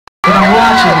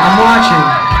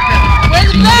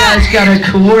guys gotta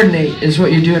coordinate is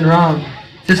what you're doing wrong.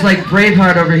 Just like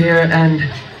Braveheart over here, and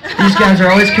these guys are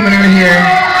always coming over here,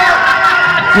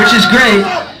 which is great,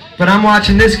 but I'm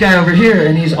watching this guy over here,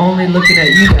 and he's only looking at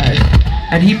you guys.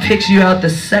 And he picks you out the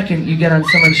second you get on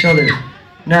someone's shoulder.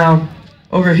 Now,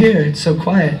 over here, it's so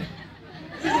quiet.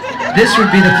 This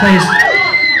would be the place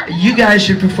you guys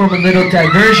should perform a little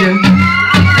diversion,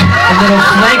 a little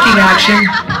flanking action,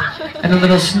 and a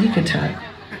little sneak attack.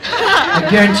 I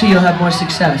guarantee you'll have more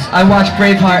success. I watched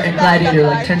Braveheart and Gladiator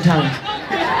like 10 times.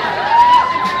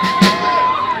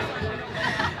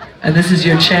 And this is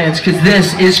your chance, because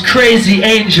this is Crazy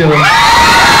Angel.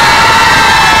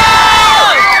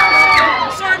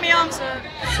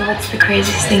 So what's the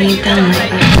craziest thing you've done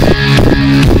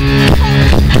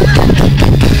lately?